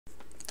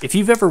If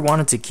you've ever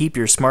wanted to keep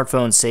your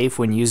smartphone safe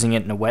when using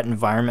it in a wet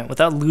environment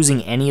without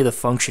losing any of the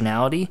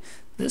functionality,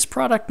 this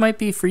product might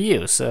be for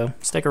you, so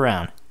stick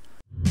around.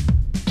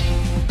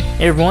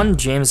 Hey everyone,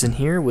 Jameson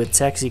here with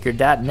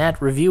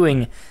TechSeeker.net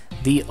reviewing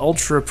the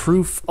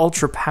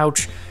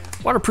Ultrapouch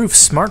waterproof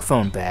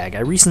smartphone bag. I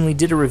recently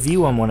did a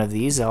review on one of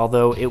these,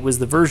 although it was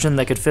the version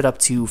that could fit up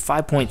to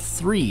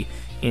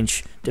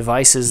 5.3-inch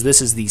devices. This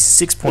is the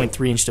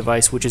 6.3-inch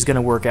device, which is going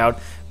to work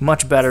out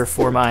much better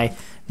for my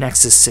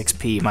Nexus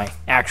 6P, my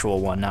actual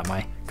one, not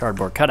my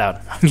cardboard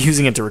cutout. I'm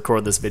using it to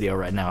record this video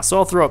right now, so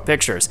I'll throw up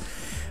pictures.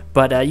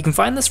 But you can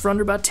find this for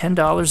under about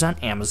 $10 on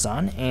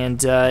Amazon, and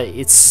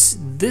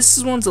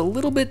this one's a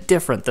little bit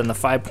different than the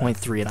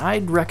 5.3, and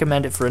I'd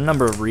recommend it for a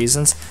number of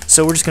reasons.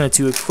 So we're just going to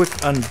do a quick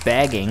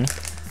unbagging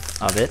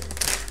of it,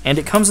 and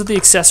it comes with the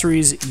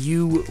accessories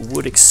you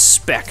would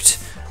expect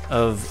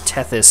of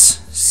TETHYS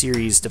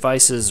series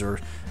devices or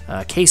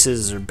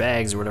cases or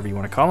bags or whatever you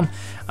want to call them.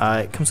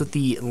 It comes with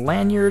the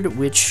lanyard,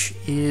 which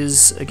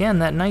is, again,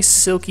 that nice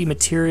silky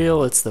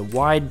material. It's the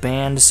wide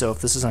band, so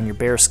if this is on your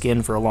bare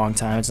skin for a long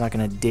time, it's not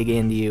going to dig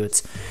into you.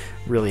 It's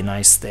really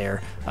nice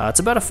there. It's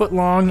about 1 foot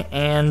long,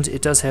 and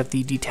it does have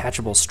the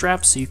detachable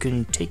strap, so you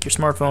can take your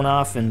smartphone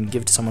off and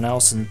give it to someone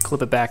else and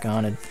clip it back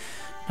on and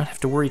not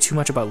have to worry too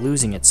much about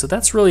losing it. So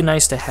that's really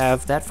nice to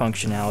have that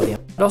functionality.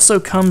 It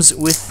also comes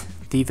with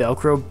the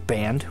Velcro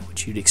band,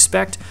 which you'd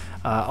expect.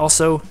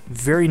 Also,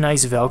 very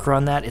nice Velcro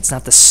on that. It's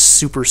not the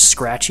super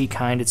scratchy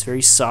kind. It's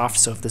very soft,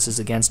 so if this is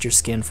against your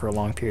skin for a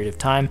long period of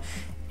time,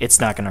 it's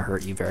not going to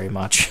hurt you very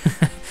much.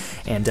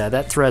 And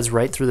that threads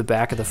right through the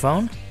back of the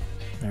phone.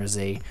 There's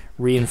a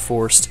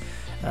reinforced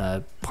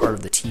part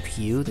of the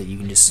TPU that you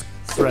can just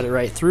thread it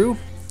right through,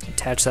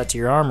 attach that to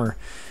your arm or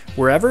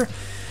wherever.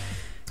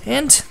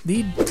 And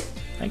the,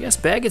 I guess,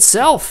 bag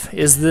itself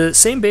is the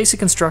same basic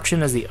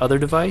construction as the other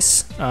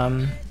device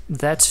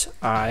that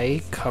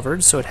I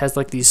covered. So it has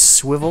like these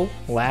swivel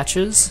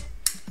latches.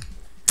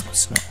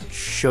 So I'll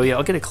show you,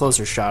 I'll get a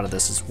closer shot of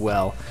this as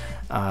well,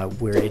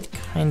 where it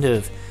kind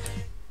of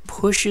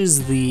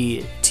pushes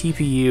the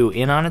TPU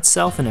in on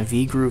itself in a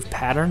V-groove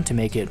pattern to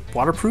make it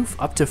waterproof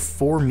up to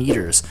 4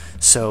 meters.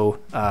 So,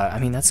 I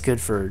mean, that's good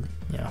for,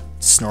 you know,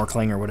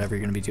 snorkeling or whatever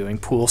you're going to be doing.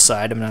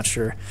 Poolside, I'm not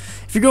sure.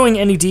 If you're going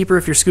any deeper,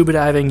 if you're scuba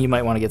diving, you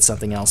might want to get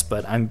something else,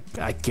 but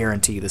I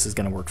guarantee this is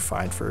going to work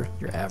fine for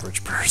your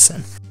average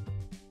person.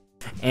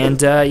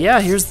 And yeah,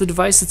 here's the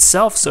device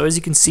itself. So as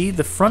you can see,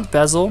 the front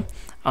bezel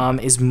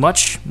is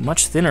much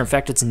thinner. In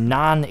fact, it's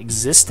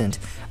non-existent.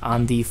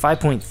 On the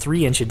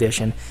 5.3-inch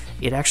edition,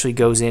 it actually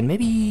goes in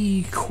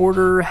maybe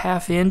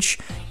half inch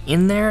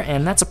in there,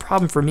 and that's a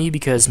problem for me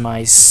because my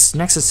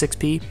Nexus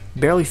 6P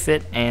barely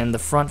fit, and the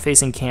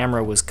front-facing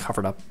camera was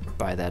covered up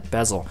by that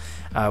bezel.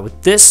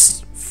 With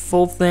this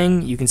full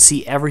thing, you can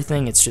see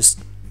everything. It's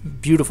just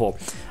beautiful.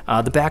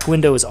 The back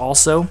window is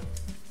also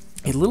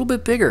a little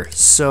bit bigger,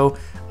 so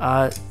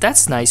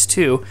that's nice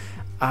too.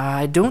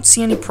 I don't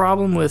see any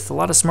problem with a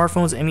lot of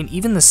smartphones. I mean,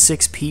 even the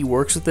 6P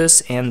works with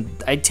this, and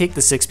I'd take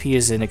the 6P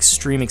as an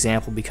extreme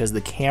example because the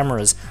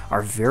cameras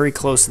are very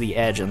close to the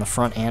edge on the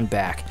front and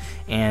back,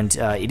 and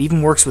it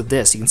even works with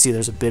this. You can see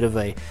there's a bit of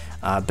a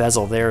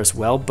bezel there as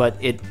well, but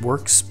it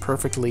works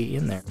perfectly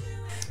in there.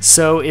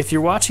 So if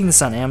you're watching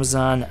this on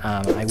Amazon,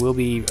 I will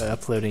be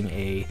uploading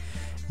a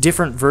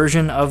different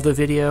version of the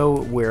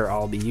video where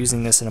I'll be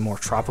using this in a more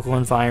tropical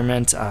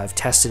environment. I've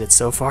tested it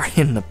so far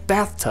in the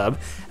bathtub.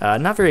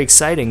 Not very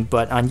exciting,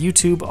 but on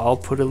YouTube I'll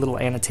put a little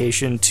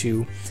annotation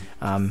to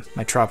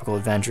my tropical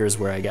adventures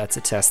where I got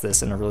to test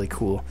this in a really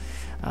cool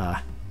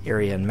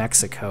area in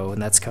Mexico,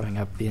 and that's coming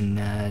up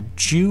in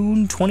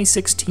June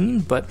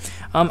 2016. But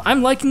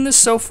I'm liking this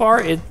so far.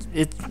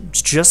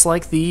 It's just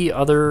like the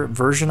other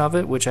version of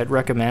it, which I'd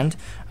recommend,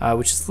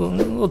 which is a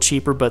little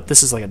cheaper, but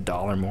this is like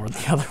 $1 more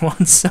than the other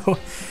one. So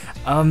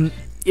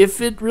if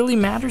it really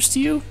matters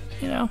to you,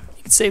 you know,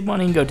 you can save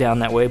money and go down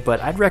that way,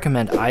 but I'd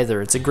recommend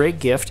either. It's a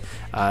great gift,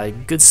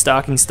 good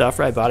stocking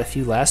stuffer. I bought a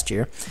few last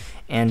year.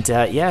 And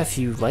yeah, if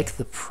you like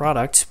the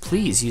product,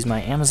 please use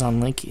my Amazon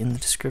link in the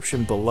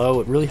description below.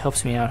 It really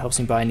helps me out, helps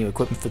me buy new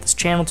equipment for this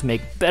channel to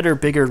make better,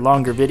 bigger,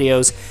 longer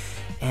videos.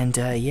 And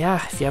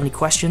yeah, if you have any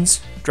questions,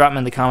 drop them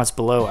in the comments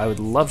below. I would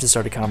love to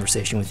start a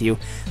conversation with you.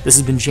 This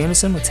has been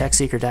Jameson with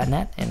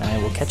TechSeeker.net, and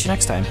I will catch you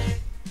next time.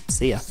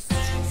 See ya.